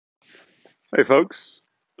Hey folks,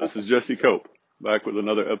 this is Jesse Cope, back with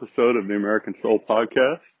another episode of the American Soul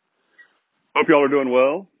Podcast. Hope y'all are doing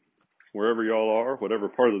well, wherever y'all are, whatever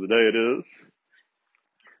part of the day it is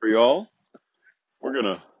for y'all. We're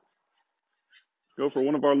gonna go for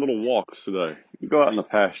one of our little walks today. We go out in the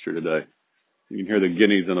pasture today. You can hear the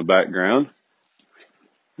guineas in the background.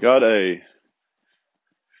 Got a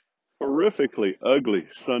horrifically ugly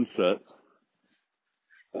sunset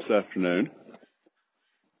this afternoon.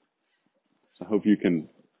 I hope you can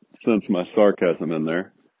sense my sarcasm in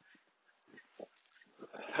there.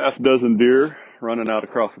 Half a dozen deer running out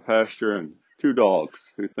across the pasture and two dogs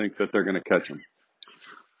who think that they're going to catch them.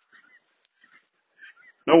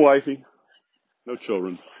 No wifey, no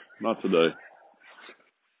children, not today.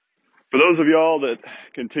 For those of y'all that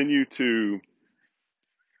continue to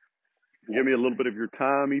give me a little bit of your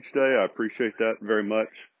time each day, I appreciate that very much.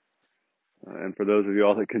 And for those of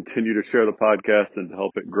y'all that continue to share the podcast and to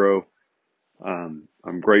help it grow,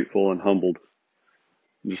 I'm grateful and humbled.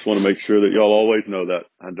 I just want to make sure that y'all always know that.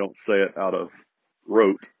 I don't say it out of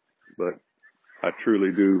rote, but I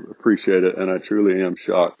truly do appreciate it, and I truly am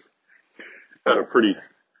shocked. Had a pretty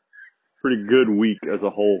good week as a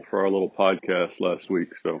whole for our little podcast last week,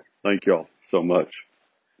 so thank y'all so much,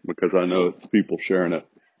 because I know it's people sharing it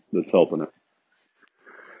that's helping it.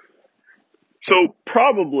 So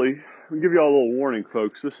probably, I'll give you all a little warning,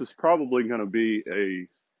 folks. This is probably going to be a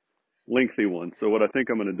lengthy one. So what I think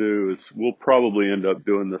I'm going to do is we'll probably end up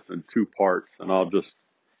doing this in two parts, and I'll just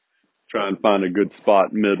try and find a good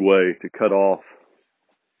spot midway to cut off,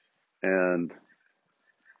 and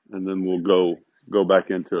then we'll go back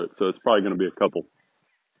into it. So it's probably going to be a couple.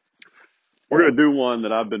 We're going to do one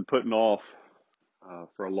that I've been putting off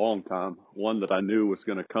for a long time, one that I knew was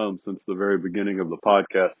going to come since the very beginning of the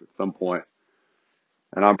podcast at some point.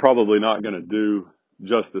 And I'm probably not going to do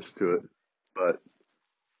justice to it, but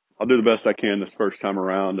I'll do the best I can this first time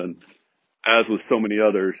around. And as with so many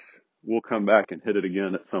others, we'll come back and hit it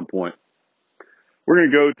again at some point. We're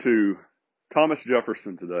going to go to Thomas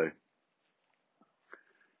Jefferson today.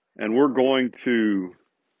 And we're going to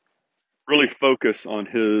really focus on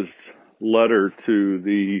his letter to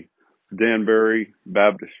the Danbury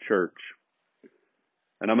Baptist Church.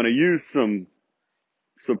 And I'm going to use some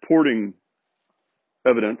supporting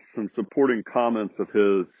evidence, some supporting comments of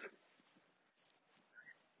his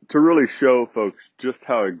to really show folks just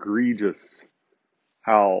how egregious,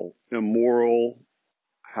 how immoral,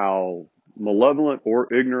 how malevolent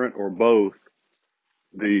or ignorant or both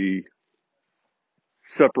the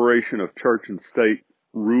separation of church and state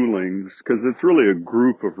rulings, because it's really a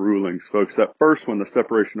group of rulings, folks. That first one, the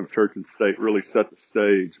separation of church and state, really set the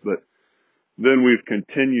stage, but then we've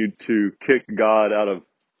continued to kick God out of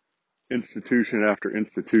institution after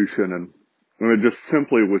institution, and it just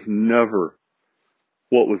simply was never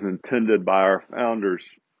what was intended by our founders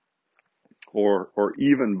or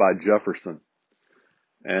even by Jefferson.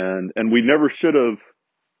 And we never should have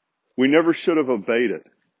obeyed it.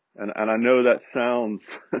 And I know that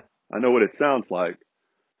sounds I know what it sounds like,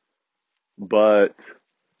 but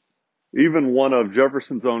even one of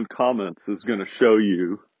Jefferson's own comments is going to show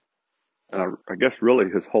you, and I guess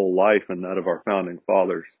really his whole life and that of our founding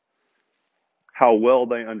fathers, how well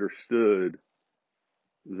they understood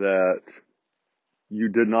that you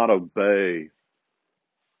did not obey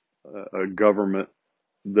a government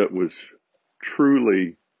that was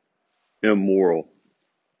truly immoral.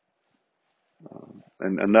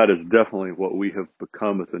 And that is definitely what we have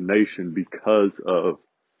become as a nation because of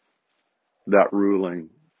that ruling,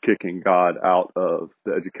 kicking God out of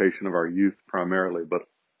the education of our youth primarily, but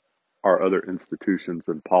our other institutions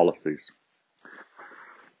and policies.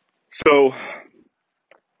 So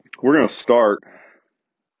we're going to start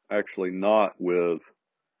actually not with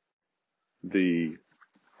the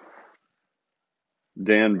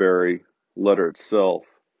Danbury letter itself,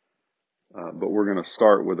 but we're going to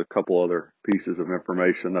start with a couple other pieces of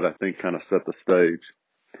information that I think kind of set the stage.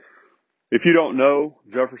 If you don't know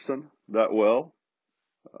Jefferson that well,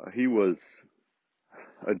 he was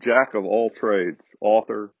a jack of all trades: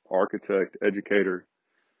 author, architect, educator,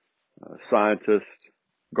 scientist,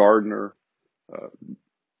 gardener,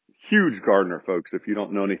 huge gardener, folks, if you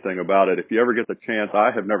don't know anything about it. If you ever get the chance,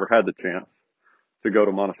 I have never had the chance to go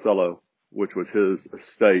to Monticello, which was his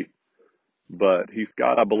estate, but he's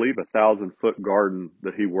got, I believe, 1,000-foot garden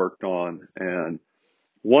that he worked on. And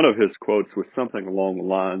one of his quotes was something along the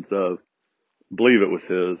lines of, I believe it was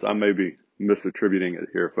his, I may be misattributing it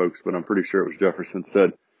here, folks, but I'm pretty sure it was Jefferson,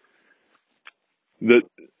 said that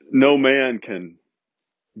no man can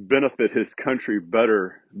benefit his country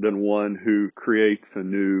better than one who creates a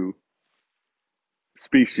new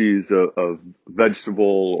species of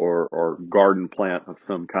vegetable or garden plant of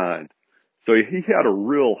some kind. So he had a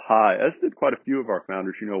real high, as did quite a few of our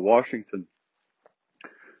founders. Washington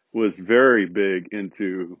was very big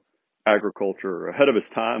into agriculture, ahead of his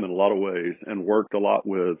time in a lot of ways, and worked a lot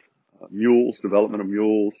with mules, development of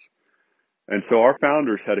mules. And so our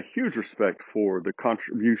founders had a huge respect for the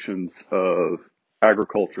contributions of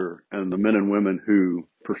agriculture and the men and women who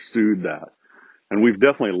pursued that. And we've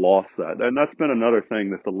definitely lost that. And that's been another thing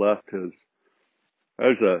that the left has,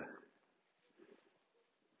 as a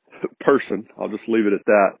person, I'll just leave it at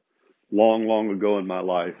that, long, long ago in my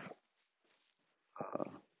life,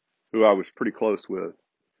 who I was pretty close with.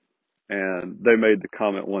 And they made the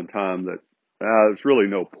comment one time that there's really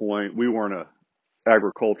no point. We weren't a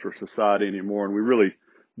agriculture society anymore, and we really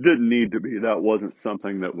didn't need to be. That wasn't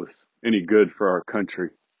something that was any good for our country.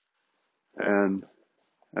 And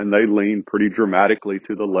they leaned pretty dramatically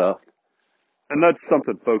to the left. And that's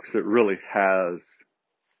something, folks, that really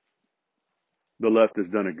the left has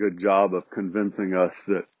done a good job of convincing us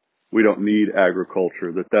that we don't need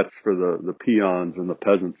agriculture, that that's for the peons and the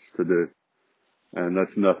peasants to do. And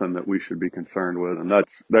that's nothing that we should be concerned with. And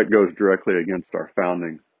that goes directly against our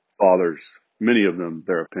founding fathers, many of them,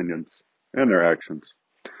 their opinions and their actions.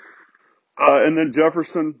 And then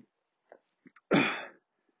Jefferson,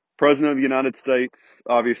 President of the United States,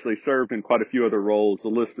 obviously served in quite a few other roles. The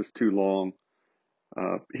list is too long.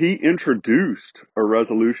 He introduced a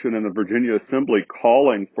resolution in the Virginia Assembly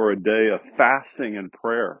calling for a day of fasting and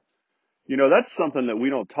prayer. That's something that we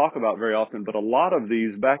don't talk about very often, but a lot of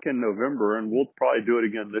these back in November, and we'll probably do it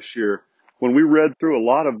again this year, when we read through a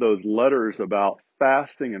lot of those letters about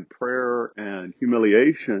fasting and prayer and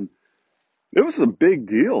humiliation, it was a big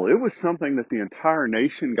deal. It was something that the entire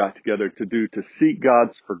nation got together to do, to seek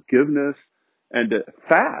God's forgiveness and to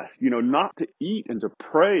fast, not to eat and to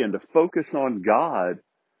pray and to focus on God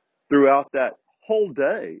throughout that whole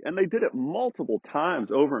day. And they did it multiple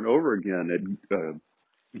times over and over again at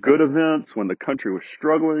good events, when the country was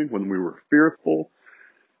struggling, when we were fearful.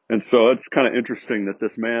 And so it's kind of interesting that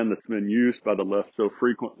this man that's been used by the left so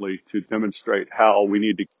frequently to demonstrate how we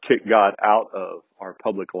need to kick God out of our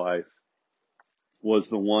public life was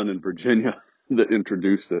the one in Virginia that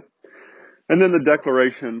introduced it. And then the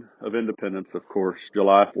Declaration of Independence, of course,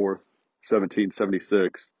 July 4th,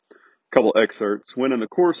 1776. A couple excerpts. When in the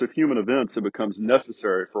course of human events it becomes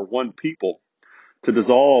necessary for one people to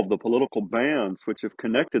dissolve the political bands which have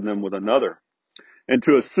connected them with another, and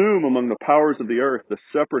to assume among the powers of the earth the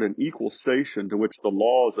separate and equal station to which the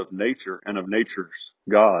laws of nature and of nature's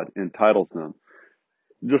God entitles them.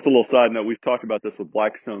 Just a little side note, we've talked about this with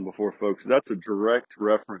Blackstone before, folks. That's a direct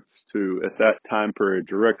reference to, at that time period,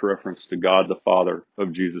 direct reference to God the Father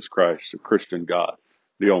of Jesus Christ, the Christian God,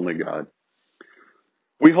 the only God.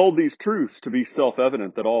 We hold these truths to be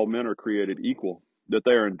self-evident, that all men are created equal, that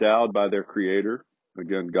they are endowed by their Creator,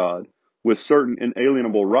 again God, with certain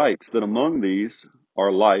inalienable rights, that among these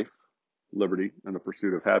are life, liberty, and the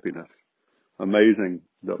pursuit of happiness. Amazing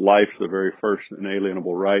that life's the very first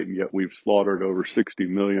inalienable right, and yet we've slaughtered over 60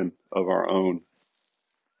 million of our own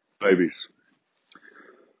babies.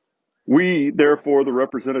 We, therefore, the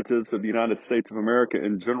representatives of the United States of America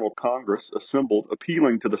in General Congress, assembled,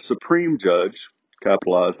 appealing to the Supreme Judge,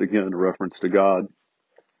 capitalized again in reference to God,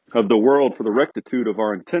 of the world for the rectitude of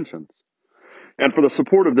our intentions, and for the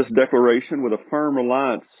support of this declaration with a firm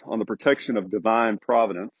reliance on the protection of divine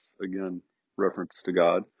providence, again, reference to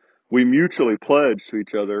God, we mutually pledge to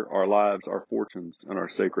each other our lives, our fortunes, and our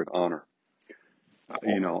sacred honor.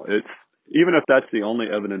 It's, even if that's the only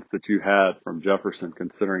evidence that you had from Jefferson,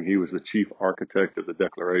 considering he was the chief architect of the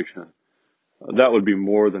Declaration, that would be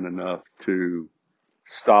more than enough to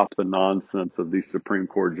stop the nonsense of these Supreme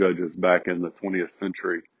Court judges back in the 20th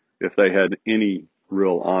century, if they had any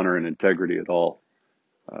real honor and integrity at all.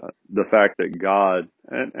 The fact that God,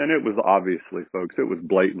 and it was obviously, folks, it was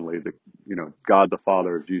blatantly God the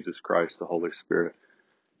Father of Jesus Christ, the Holy Spirit.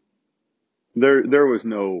 There was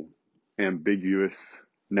no ambiguous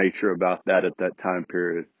nature about that at that time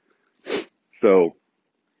period. So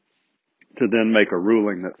to then make a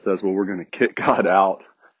ruling that says, well, we're going to kick God out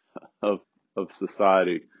of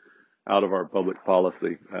society, out of our public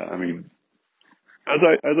policy. As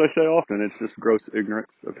I say often, it's just gross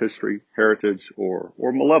ignorance of history, heritage, or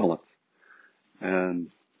malevolence.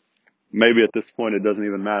 And maybe at this point it doesn't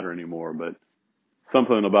even matter anymore, but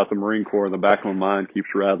something about the Marine Corps in the back of my mind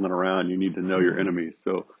keeps rattling around. You need to know your enemies.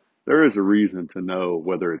 So there is a reason to know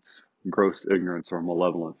whether it's gross ignorance or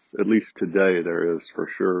malevolence. At least today there is, for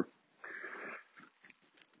sure.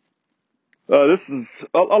 This is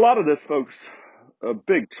a lot of this, folks. a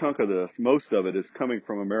big chunk of this, most of it, is coming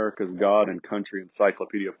from America's God and Country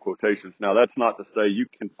Encyclopedia of Quotations. Now, that's not to say you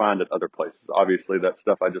can find it other places. Obviously, that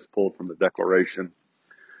stuff I just pulled from the Declaration.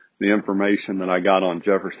 The information that I got on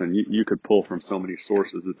Jefferson, you could pull from so many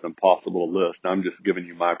sources, it's impossible to list. I'm just giving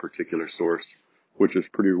you my particular source, which is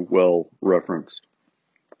pretty well referenced.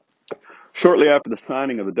 Shortly after the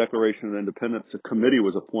signing of the Declaration of Independence, a committee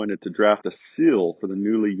was appointed to draft a seal for the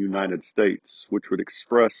newly United States, which would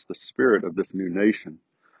express the spirit of this new nation.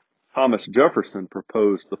 Thomas Jefferson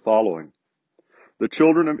proposed the following: the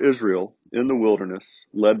children of Israel in the wilderness,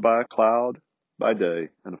 led by a cloud by day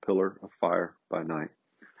and a pillar of fire by night.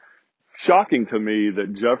 Shocking to me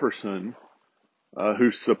that Jefferson,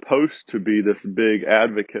 who's supposed to be this big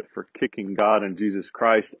advocate for kicking God and Jesus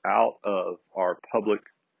Christ out of our public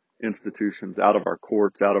institutions, out of our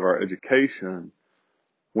courts, out of our education,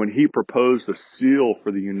 when he proposed a seal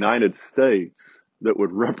for the United States that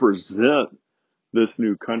would represent this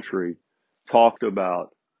new country, talked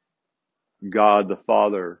about God the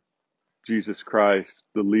Father, Jesus Christ,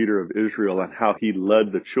 the leader of Israel, and how he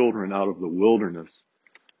led the children out of the wilderness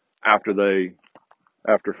after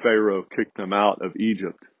Pharaoh kicked them out of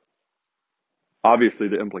Egypt. Obviously,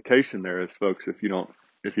 the implication there is, folks, if you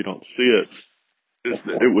don't see it, is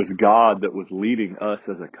that it was God that was leading us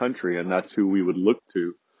as a country, and that's who we would look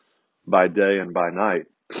to by day and by night.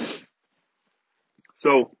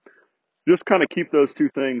 So just kind of keep those two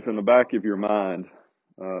things in the back of your mind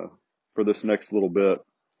for this next little bit,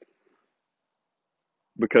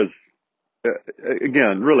 because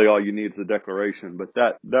again, really all you need is the Declaration, but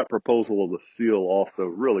that proposal of the seal also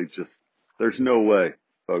really just, there's no way,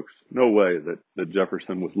 folks, no way that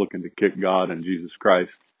Jefferson was looking to kick God and Jesus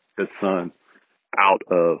Christ, his son, out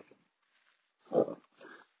of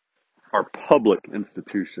our public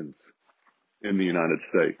institutions in the United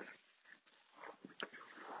States.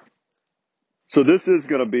 So this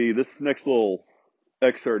next little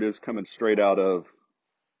excerpt is coming straight out of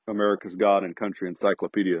America's God and Country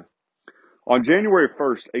Encyclopedia. On January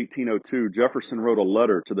 1st, 1802, Jefferson wrote a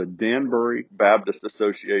letter to the Danbury Baptist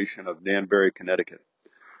Association of Danbury, Connecticut,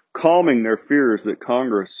 calming their fears that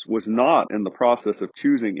Congress was not in the process of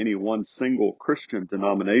choosing any one single Christian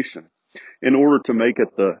denomination in order to make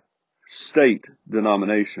it the state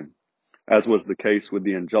denomination, as was the case with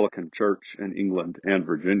the Anglican Church in England and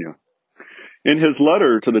Virginia. In his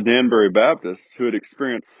letter to the Danbury Baptists, who had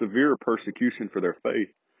experienced severe persecution for their faith,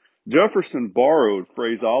 Jefferson borrowed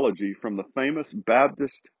phraseology from the famous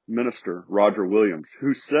Baptist minister Roger Williams,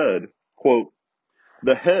 who said, quote,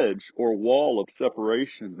 "The hedge or wall of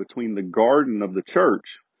separation between the garden of the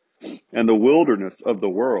church and the wilderness of the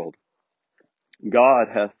world, God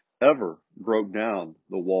hath ever broke down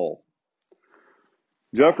the wall."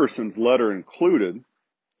 Jefferson's letter included,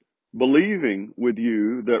 "Believing with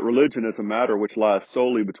you that religion is a matter which lies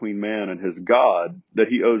solely between man and his God, that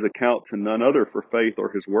he owes account to none other for faith or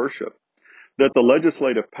his worship, that the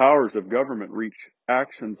legislative powers of government reach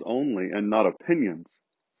actions only and not opinions,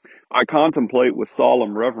 I contemplate with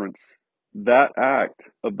solemn reverence that act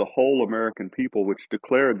of the whole American people which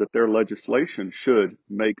declared that their legislation should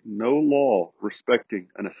make no law respecting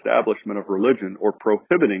an establishment of religion or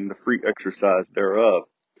prohibiting the free exercise thereof,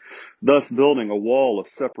 thus building a wall of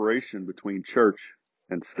separation between church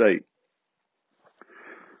and state."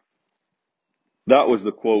 That was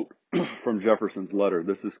the quote from Jefferson's letter.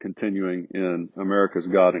 This is continuing in America's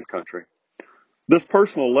God and Country. This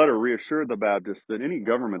personal letter reassured the Baptists that any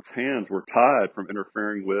government's hands were tied from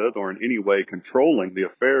interfering with or in any way controlling the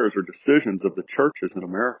affairs or decisions of the churches in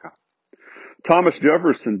America. Thomas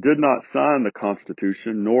Jefferson did not sign the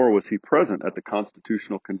Constitution, nor was he present at the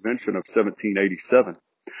Constitutional Convention of 1787.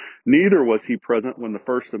 Neither was he present when the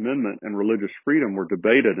First Amendment and religious freedom were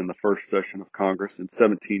debated in the first session of Congress in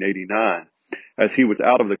 1789, as he was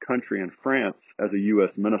out of the country in France as a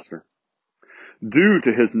U.S. minister. Due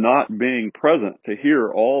to his not being present to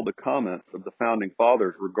hear all the comments of the Founding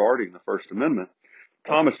Fathers regarding the First Amendment,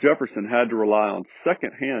 Thomas Jefferson had to rely on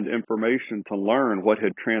second-hand information to learn what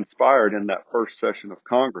had transpired in that first session of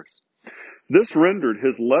Congress. This rendered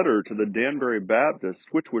his letter to the Danbury Baptists,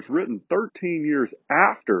 which was written 13 years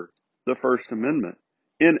after the First Amendment,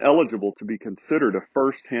 ineligible to be considered a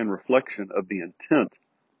first-hand reflection of the intent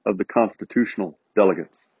of the constitutional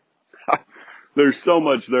delegates. There's so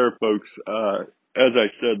much there, folks. As I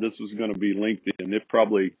said, this was going to be lengthy, and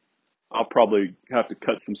I'll probably have to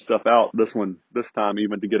cut some stuff out this time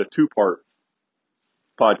even to get a two-part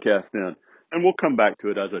podcast in. And we'll come back to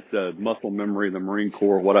it, as I said, muscle memory, the Marine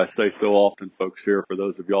Corps, what I say so often, folks, here for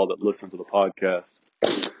those of y'all that listen to the podcast.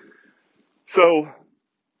 So,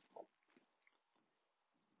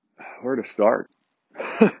 where to start?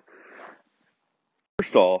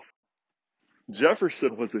 First off,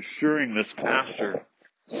 Jefferson was assuring this pastor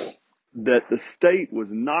that the state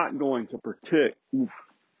was not going to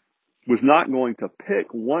pick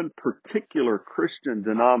one particular Christian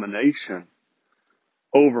denomination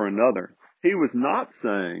over another. He was not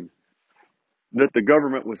saying that the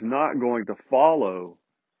government was not going to follow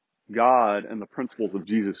God and the principles of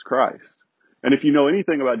Jesus Christ. And if you know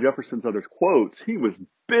anything about Jefferson's other quotes, he was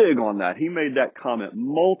big on that. He made that comment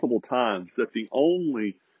multiple times that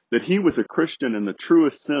that he was a Christian in the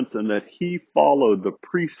truest sense and that he followed the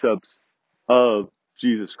precepts of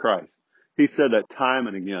Jesus Christ. He said that time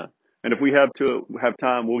and again. And if we have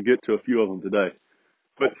time, we'll get to a few of them today.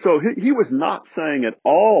 But so he was not saying at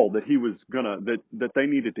all that that they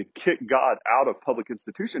needed to kick God out of public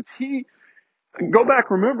institutions. Go back,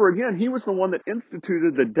 remember again, he was the one that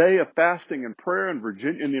instituted the day of fasting and prayer in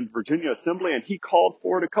the Virginia Assembly, and he called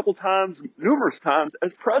for it numerous times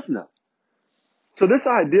as president. So this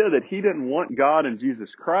idea that he didn't want God and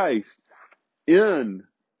Jesus Christ in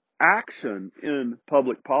action in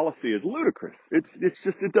public policy is ludicrous.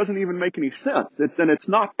 It doesn't even make any sense. It's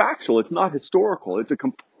not factual. It's not historical. It's a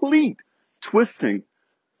complete twisting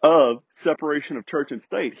of separation of church and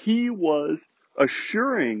state. He was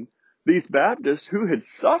assuring these Baptists who had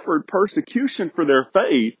suffered persecution for their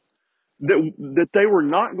faith that they were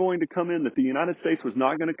not going to come in, that the United States was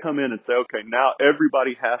not going to come in and say, okay, now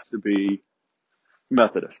everybody has to be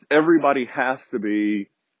Methodist. Everybody has to be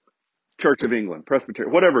Church of England,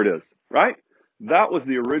 Presbyterian, whatever it is, right? That was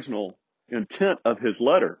the original intent of his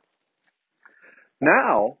letter.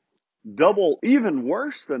 Now, even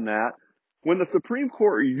worse than that, when the Supreme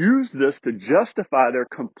Court used this to justify their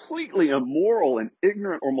completely immoral and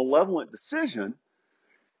ignorant or malevolent decision,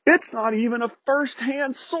 it's not even a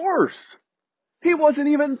first-hand source. He wasn't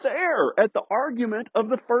even there at the argument of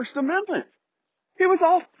the First Amendment. He was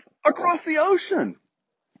off across the ocean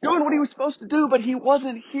doing what he was supposed to do, but he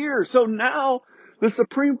wasn't here. So now the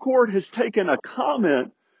Supreme Court has taken a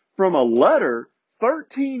comment from a letter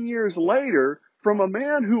 13 years later from a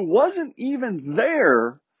man who wasn't even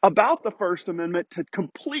there about the First Amendment to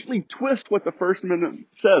completely twist what the First Amendment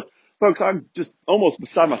says. Folks, I'm just almost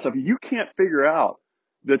beside myself. You can't figure out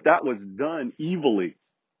that was done evilly.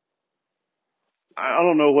 I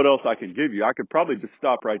don't know what else I can give you. I could probably just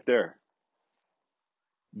stop right there.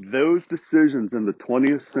 Those decisions in the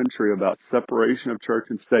 20th century about separation of church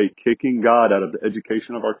and state, kicking God out of the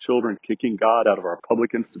education of our children, kicking God out of our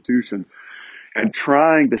public institutions, and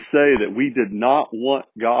trying to say that we did not want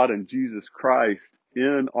God and Jesus Christ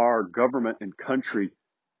in our government and country,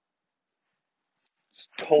 it's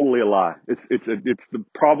totally a lie. It's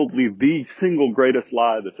probably the single greatest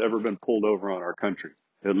lie that's ever been pulled over on our country,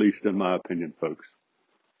 at least in my opinion, folks.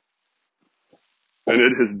 And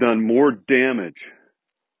it has done more damage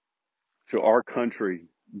to our country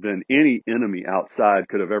than any enemy outside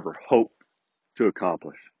could have ever hoped to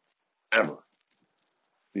accomplish. Ever.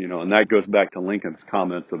 And that goes back to Lincoln's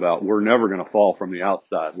comments about we're never going to fall from the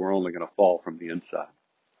outside. We're only going to fall from the inside.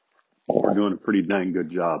 We're doing a pretty dang good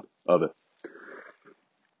job of it.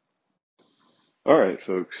 All right,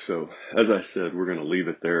 folks. So as I said, we're going to leave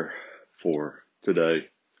it there for today.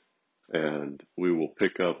 And we will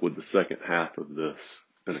pick up with the second half of this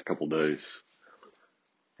in a couple days.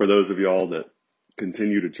 For those of y'all that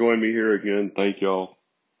continue to join me here again, thank y'all.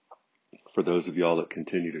 For those of y'all that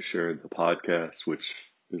continue to share the podcast, which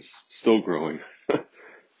is still growing,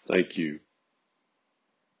 thank you.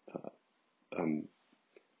 I'm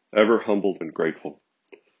ever humbled and grateful.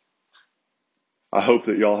 I hope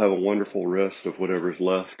that y'all have a wonderful rest of whatever's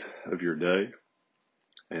left of your day.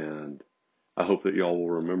 And I hope that y'all will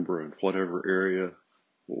remember in whatever area,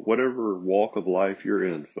 whatever walk of life you're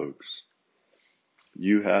in, folks,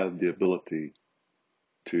 you have the ability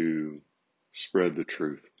to spread the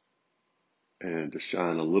truth and to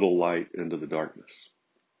shine a little light into the darkness.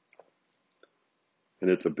 And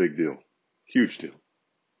it's a big deal, huge deal.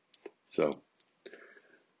 So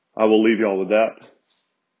I will leave y'all with that.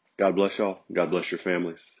 God bless y'all. God bless your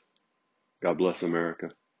families. God bless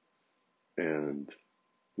America. And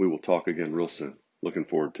we will talk again real soon. Looking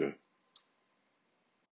forward to it.